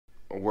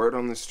Word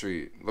on the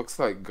street. Looks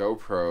like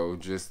GoPro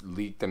just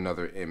leaked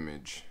another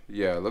image.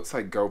 Yeah, it looks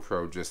like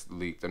GoPro just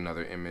leaked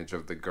another image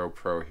of the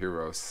GoPro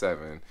Hero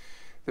 7.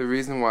 The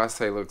reason why I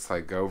say looks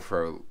like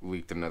GoPro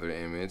leaked another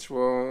image,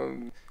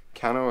 well,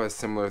 kind of a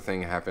similar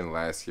thing happened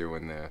last year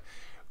when the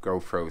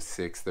GoPro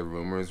 6, the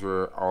rumors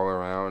were all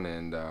around,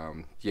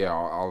 and yeah,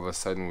 all of a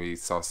sudden we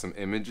saw some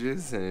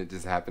images, and it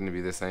just happened to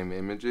be the same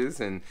images.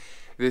 And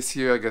this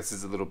year, I guess,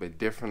 is a little bit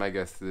different. I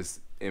guess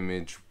this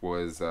image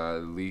was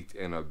leaked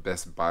in a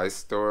Best Buy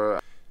store.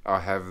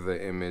 I'll have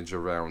the image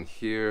around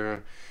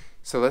here.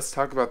 So let's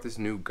talk about this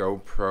new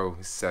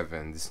GoPro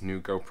 7, this new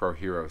GoPro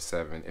Hero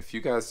 7. If you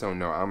guys don't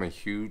know, I'm a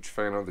huge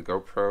fan of the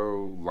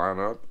GoPro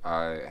lineup.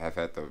 I have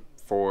had the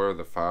 4,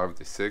 the 5,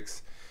 the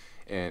 6.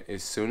 And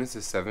as soon as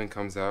the 7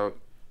 comes out,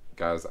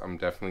 guys, I'm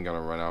definitely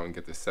going to run out and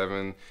get the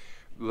 7.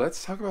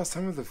 Let's talk about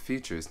some of the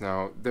features.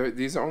 Now,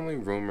 these are only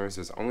rumors.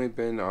 There's only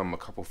been a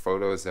couple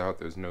photos out.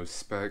 There's no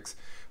specs,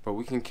 but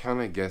we can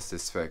kind of guess the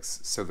specs.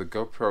 So the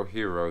GoPro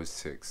Hero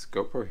 6.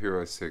 GoPro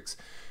Hero 6,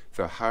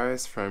 the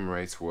highest frame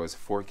rates was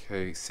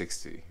 4K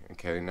 60.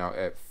 Okay, now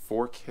at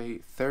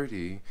 4K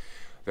 30,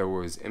 there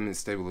was image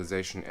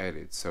stabilization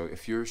added. So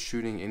if you're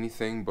shooting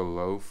anything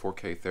below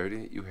 4K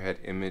 30, you had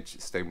image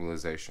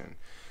stabilization.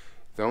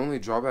 The only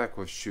drawback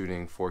with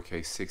shooting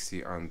 4K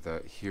 60 on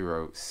the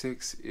Hero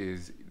 6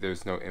 is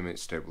there's no image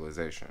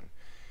stabilization.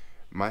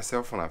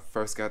 Myself, when I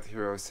first got the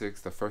Hero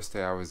 6, the first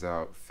day I was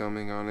out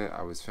filming on it,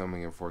 I was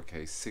filming in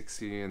 4K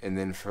 60, and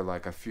then for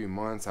like a few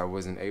months I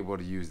wasn't able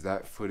to use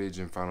that footage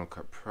in Final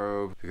Cut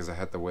Pro because I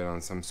had to wait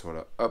on some sort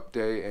of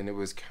update, and it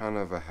was kind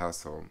of a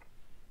hassle.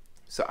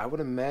 So I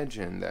would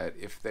imagine that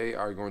if they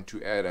are going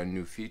to add a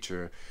new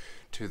feature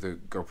to the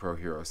GoPro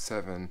Hero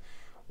 7,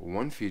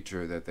 one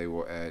feature that they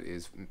will add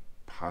is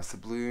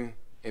possibly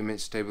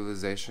image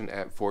stabilization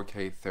at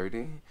 4K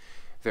 30.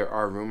 There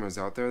are rumors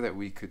out there that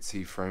we could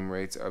see frame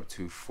rates up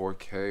to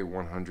 4K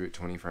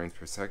 120 frames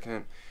per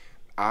second.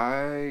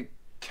 I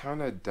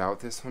kind of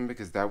doubt this one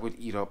because that would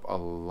eat up a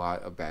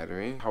lot of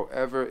battery.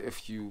 However,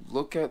 if you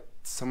look at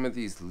some of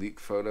these leak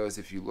photos,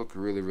 if you look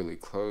really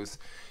close,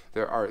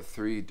 there are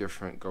 3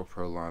 different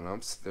GoPro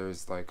lineups.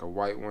 There's like a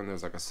white one,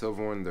 there's like a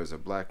silver one, there's a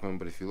black one,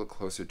 but if you look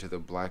closer to the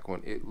black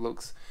one, it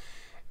looks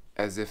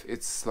as if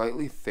it's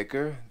slightly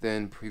thicker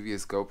than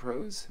previous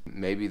GoPros.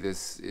 Maybe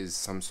this is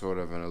some sort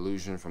of an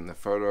illusion from the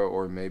photo,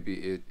 or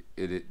maybe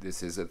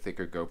this is a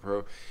thicker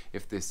GoPro.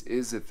 If this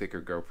is a thicker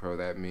GoPro,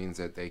 that means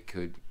that they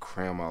could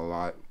cram a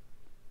lot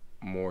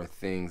more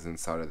things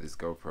inside of this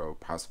GoPro,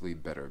 possibly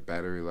better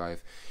battery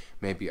life,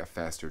 maybe a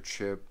faster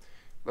chip.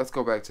 Let's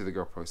go back to the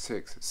GoPro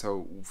 6.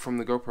 So from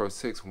the GoPro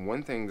 6,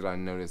 one thing that I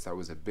noticed that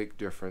was a big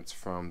difference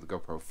from the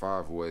GoPro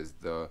 5 was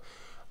the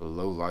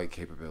low light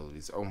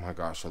capabilities. Oh my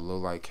gosh, the low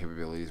light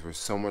capabilities were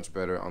so much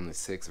better on the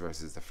 6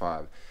 versus the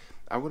 5.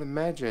 I would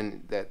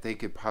imagine that they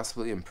could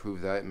possibly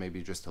improve that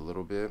maybe just a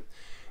little bit.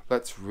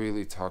 Let's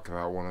really talk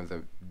about one of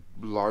the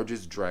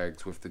largest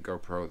drags with the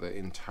GoPro, the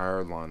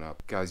entire lineup.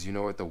 Guys, you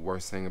know what the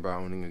worst thing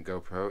about owning a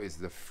GoPro is?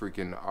 The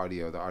freaking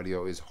audio. The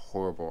audio is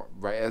horrible.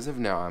 Right as of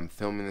now, I'm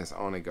filming this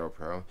on a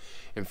GoPro,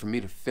 and for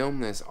me to film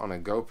this on a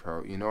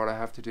GoPro, you know what I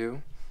have to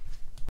do?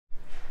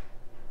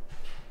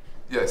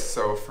 Yes,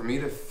 so for me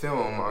to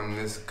film on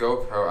this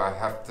GoPro, I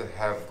have to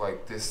have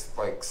like this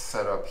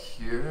set up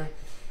here.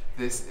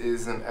 This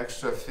is an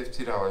extra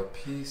 $50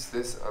 piece.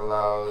 This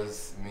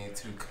allows me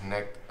to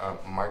connect a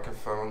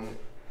microphone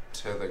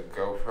to the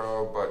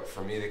GoPro, but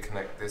for me to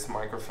connect this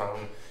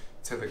microphone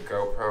to the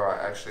GoPro,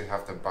 I actually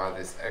have to buy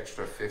this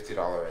extra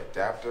 $50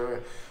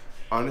 adapter.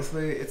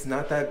 Honestly, it's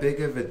not that big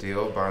of a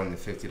deal buying the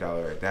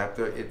 $50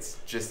 adapter. It's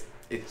just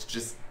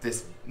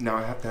this. Now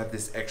I have to have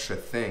this extra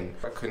thing.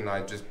 Why couldn't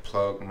I just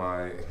plug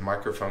my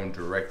microphone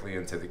directly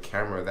into the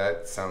camera?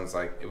 That sounds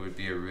like it would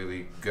be a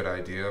really good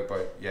idea,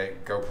 but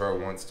yet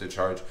GoPro wants to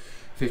charge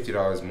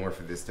 $50 more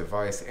for this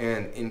device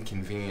and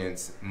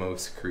inconvenience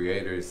most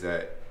creators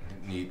that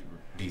need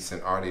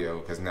decent audio,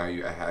 because now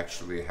you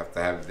actually have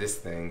to have this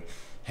thing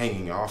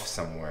hanging off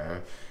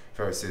somewhere.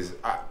 Versus,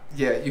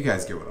 yeah, you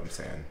guys get what I'm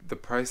saying. The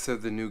price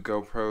of the new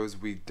GoPros,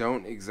 we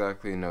don't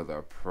exactly know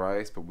the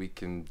price, but we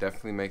can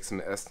definitely make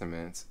some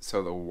estimates.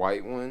 So the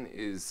white one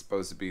is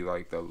supposed to be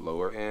like the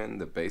lower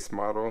end, the base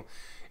model.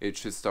 It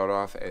should start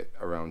off at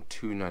around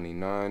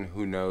 $299.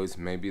 Who knows,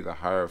 maybe the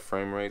higher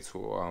frame rates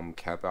will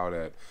cap out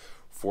at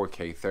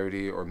 4K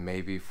 30 or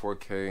maybe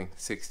 4K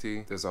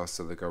 60. There's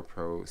also the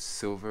GoPro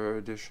Silver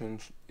Edition.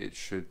 It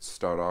should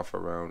start off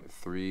around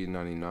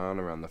 $399,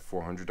 around the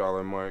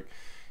 $400 mark.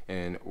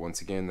 And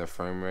once again, the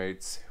frame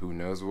rates, who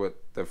knows what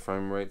the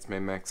frame rates may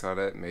max out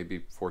at, maybe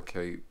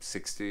 4K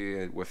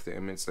 60 with the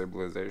image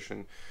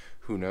stabilization,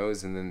 who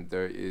knows. And then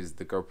there is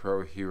the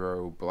GoPro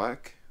Hero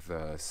Black,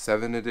 the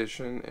 7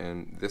 edition,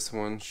 and this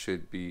one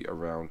should be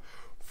around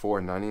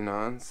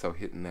 $499, so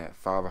hitting that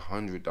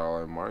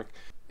 $500 mark.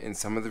 And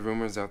some of the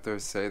rumors out there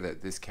say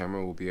that this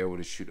camera will be able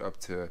to shoot up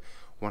to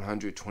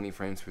 120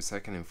 frames per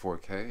second in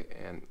 4K,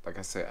 and like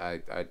I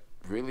said, I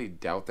really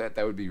doubt that.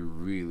 That would be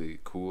really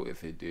cool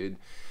if it did.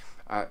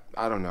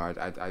 I don't know,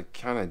 I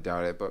kind of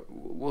doubt it, but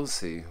we'll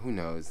see. Who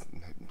knows?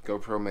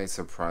 GoPro may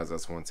surprise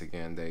us once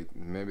again.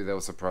 Maybe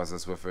they'll surprise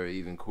us with an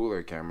even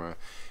cooler camera,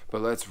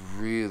 but let's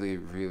really,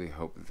 really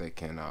hope that they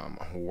can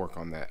work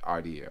on that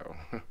audio.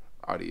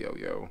 Audio,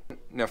 yo.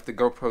 Now, if the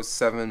GoPro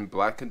 7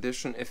 Black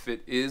Edition, if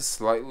it is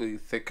slightly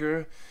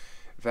thicker,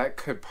 that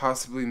could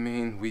possibly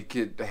mean we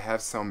could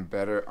have some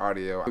better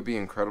audio. It would be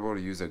incredible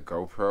to use a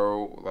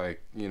GoPro,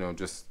 like, you know,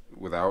 just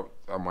without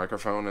a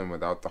microphone and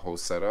without the whole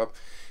setup,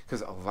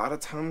 because a lot of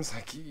times,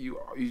 like, you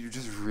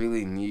just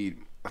really need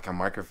like a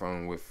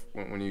microphone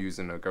when you're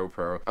using a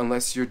GoPro,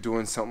 unless you're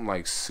doing something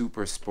like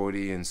super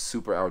sporty and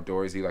super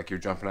outdoorsy, like you're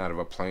jumping out of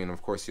a plane.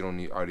 Of course you don't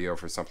need audio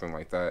for something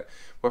like that,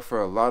 but for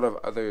a lot of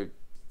other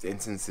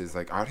instances,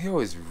 like, audio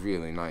is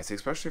really nice,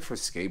 especially for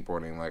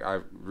skateboarding. Like, I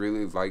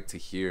really like to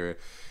hear,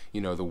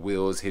 you know, the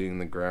wheels hitting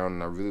the ground,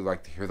 and I really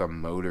like to hear the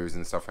motors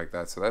and stuff like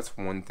that. So that's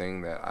one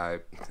thing that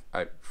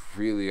I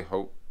really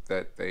hope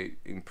that they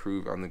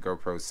improve on the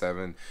GoPro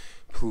 7.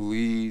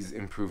 Please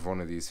improve one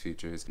of these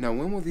features. Now,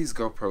 when will these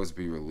GoPros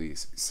be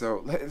released?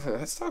 So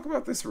let's talk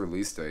about this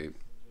release date.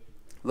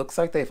 Looks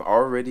like they've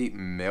already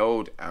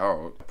mailed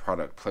out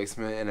product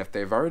placement, and if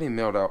they've already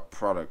mailed out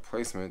product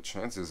placement,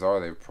 chances are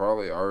they've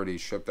probably already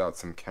shipped out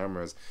some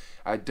cameras.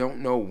 I don't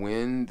know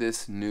when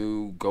this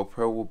new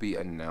GoPro will be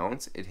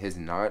announced. It has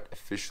not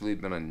officially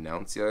been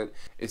announced yet.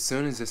 As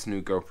soon as this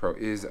new GoPro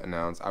is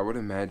announced, I would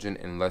imagine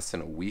in less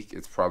than a week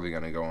it's probably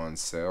going to go on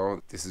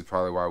sale. This is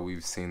probably why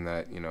we've seen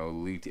that, you know,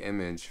 leaked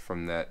image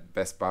from that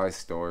Best Buy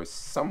store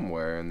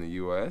somewhere in the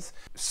US.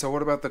 So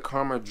what about the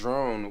Karma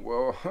drone?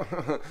 Well,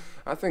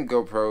 I think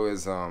GoPro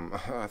is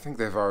I think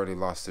they've already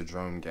lost the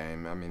drone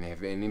game. I mean,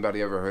 have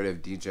anybody ever heard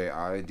of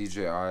DJI?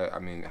 DJI, I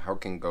mean, how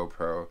can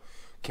GoPro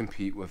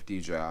compete with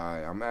DJI?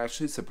 I'm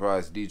actually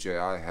surprised DJI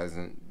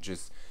hasn't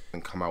just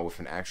come out with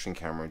an action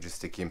camera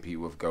just to compete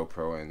with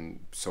GoPro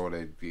and sort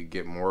of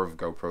get more of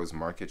GoPro's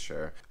market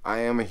share. I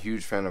am a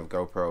huge fan of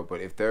GoPro,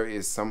 but if there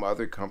is some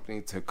other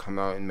company to come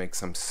out and make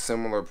some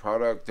similar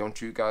product,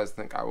 don't you guys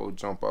think I will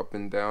jump up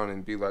and down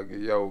and be like,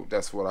 yo,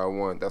 that's what I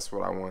want, that's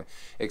what I want,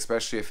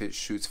 especially if it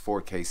shoots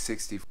 4K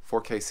 60.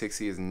 4K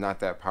 60 is not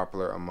that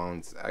popular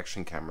amongst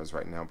action cameras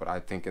right now, but I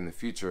think in the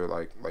future,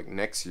 like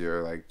next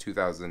year, like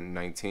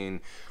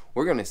 2019,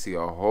 we're going to see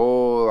a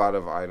whole lot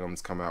of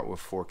items come out with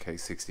 4K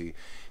 60.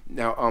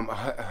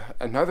 Now,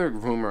 another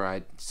rumor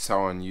I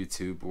saw on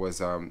YouTube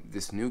was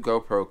this new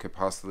GoPro could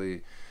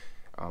possibly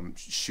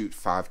shoot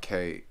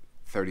 5K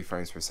 30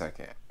 frames per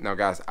second. Now,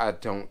 guys, I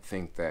don't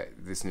think that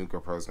this new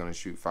GoPro is going to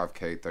shoot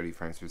 5K 30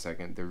 frames per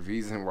second. The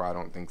reason why I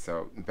don't think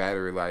so,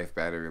 battery life,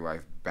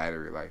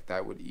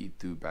 that would eat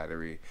through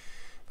battery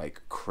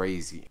like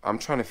crazy. I'm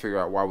trying to figure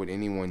out why would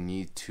anyone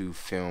need to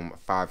film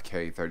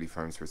 5K 30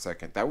 frames per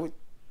second. That would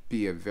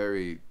be a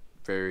very,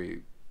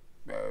 very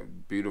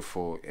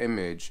beautiful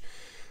image,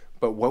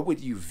 but what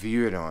would you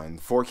view it on?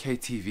 4K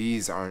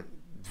TVs aren't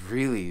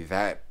really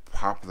that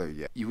popular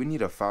yet. You would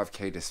need a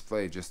 5K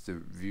display just to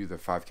view the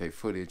 5K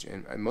footage,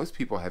 and most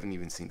people haven't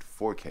even seen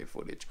 4K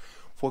footage.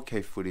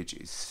 4K footage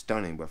is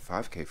stunning, but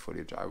 5K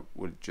footage, I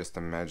would just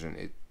imagine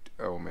it.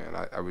 Oh man,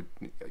 I would,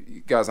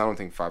 guys, I don't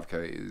think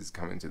 5K is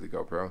coming to the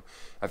GoPro.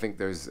 I think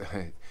there's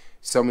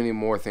so many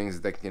more things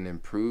that they can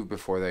improve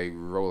before they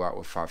roll out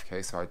with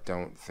 5K. So I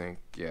don't think,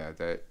 yeah,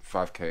 that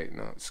 5K,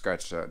 no,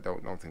 scratch that.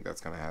 Don't think that's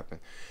gonna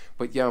happen.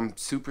 But yeah, I'm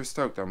super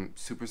stoked.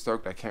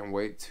 I can't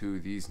wait till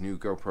these new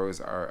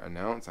GoPros are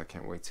announced. I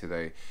can't wait till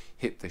they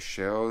hit the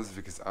shelves,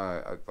 because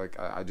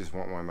I just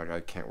want one. Like,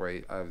 I can't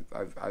wait.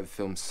 I've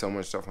filmed so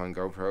much stuff on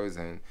GoPros,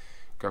 and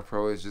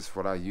GoPro is just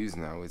what I use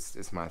now.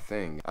 It's my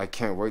thing. I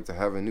can't wait to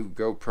have a new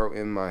GoPro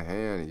in my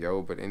hand,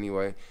 yo. But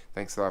anyway,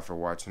 thanks a lot for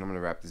watching. I'm gonna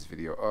wrap this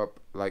video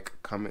up. Like,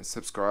 comment,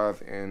 subscribe,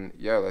 and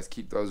yeah, let's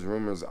keep those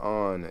rumors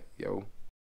on, yo.